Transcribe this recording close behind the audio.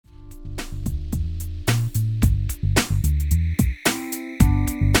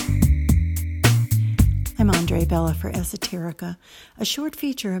Bella for Esoterica, a short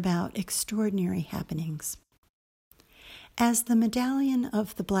feature about extraordinary happenings. As the medallion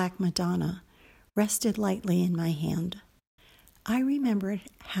of the Black Madonna rested lightly in my hand, I remembered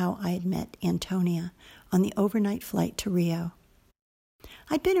how I had met Antonia on the overnight flight to Rio.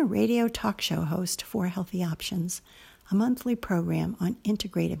 I'd been a radio talk show host for Healthy Options, a monthly program on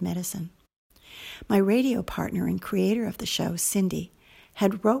integrative medicine. My radio partner and creator of the show, Cindy,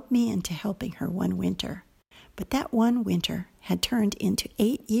 had roped me into helping her one winter, but that one winter had turned into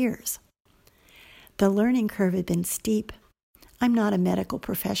 8 years. The learning curve had been steep. I'm not a medical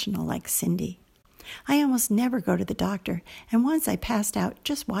professional like Cindy. I almost never go to the doctor, and once I passed out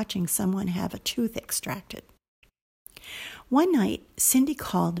just watching someone have a tooth extracted. One night, Cindy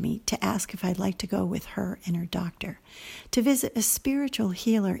called me to ask if I'd like to go with her and her doctor to visit a spiritual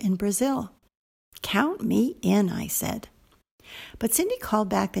healer in Brazil. "Count me in," I said. But Cindy called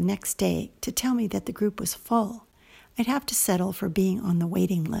back the next day to tell me that the group was full. I'd have to settle for being on the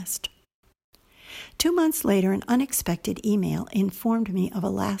waiting list. 2 months later, an unexpected email informed me of a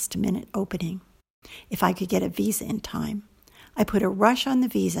last-minute opening. If I could get a visa in time, I put a rush on the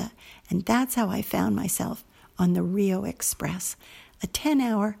visa, and that's how I found myself on the Rio Express, a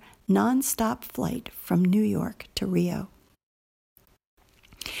 10-hour non-stop flight from New York to Rio.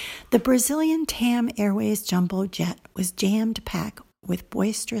 The Brazilian TAM Airways jumbo jet was jammed packed with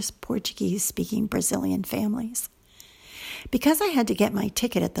boisterous Portuguese-speaking Brazilian families. Because I had to get my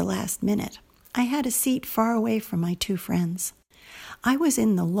ticket at the last minute, I had a seat far away from my 2 friends. I was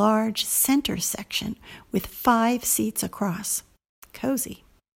in the large center section with 5 seats across. Cozy.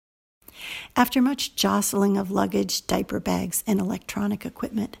 After much jostling of luggage, diaper bags, and electronic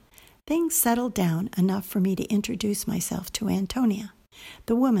equipment, things settled down enough for me to introduce myself to Antonia,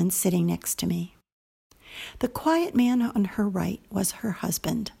 the woman sitting next to me. The quiet man on her right was her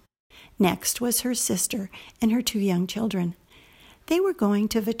husband. Next was her sister and her 2 young children. They were going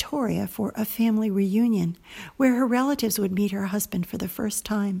to Vitoria for a family reunion where her relatives would meet her husband for the first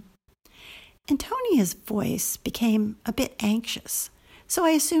time. Antonia's voice became a bit anxious, so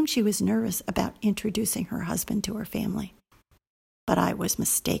I assumed she was nervous about introducing her husband to her family. But I was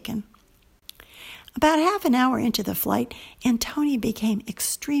mistaken. About half an hour into the flight, Antonia became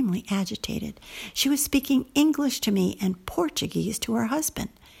extremely agitated. She was speaking English to me and Portuguese to her husband,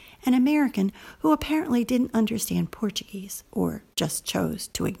 an American who apparently didn't understand Portuguese or just chose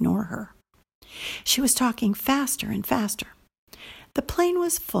to ignore her. She was talking faster and faster. The plane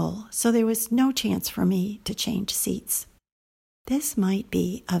was full, so there was no chance for me to change seats. This might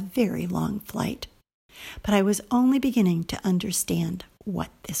be a very long flight, but I was only beginning to understand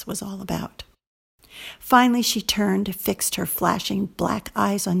what this was all about. Finally, she turned, fixed her flashing black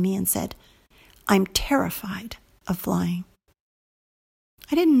eyes on me and said, "I'm terrified of flying."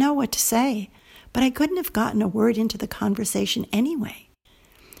 I didn't know what to say, but I couldn't have gotten a word into the conversation anyway.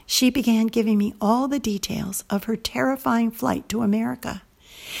 She began giving me all the details of her terrifying flight to America.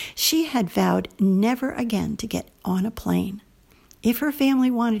 She had vowed never again to get on a plane. If her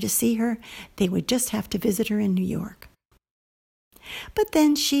family wanted to see her, they would just have to visit her in New York. But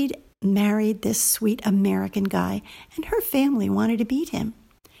then she'd married this sweet American guy, and her family wanted to meet him.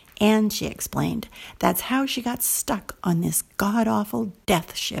 And, she explained, that's how she got stuck on this god-awful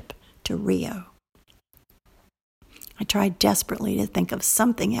death ship to Rio. I tried desperately to think of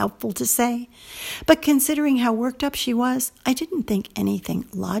something helpful to say, but considering how worked up she was, I didn't think anything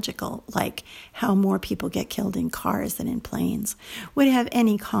logical, like how more people get killed in cars than in planes, would have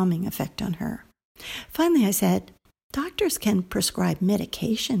any calming effect on her. Finally, I said, "Doctors can prescribe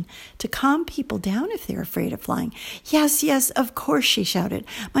medication to calm people down if they're afraid of flying." Yes, of course," she shouted.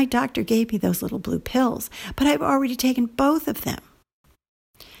 "My doctor gave me those little blue pills, but I've already taken both of them."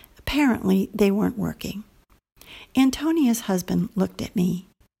 Apparently, they weren't working. Antonia's husband looked at me.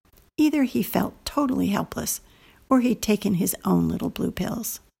 Either he felt totally helpless, or he'd taken his own little blue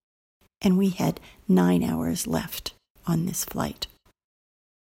pills. And we had 9 hours left on this flight.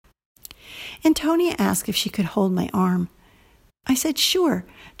 Antonia asked if she could hold my arm. I said, "Sure,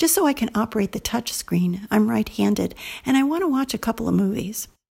 just so I can operate the touch screen. I'm right-handed, and I want to watch a couple of movies."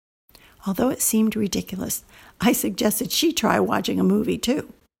 Although it seemed ridiculous, I suggested she try watching a movie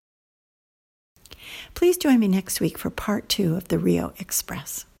too. Please join me next week for part 2 of the Rio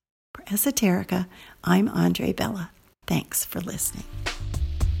Express. For Esoterica, I'm Andre Bella. Thanks for listening.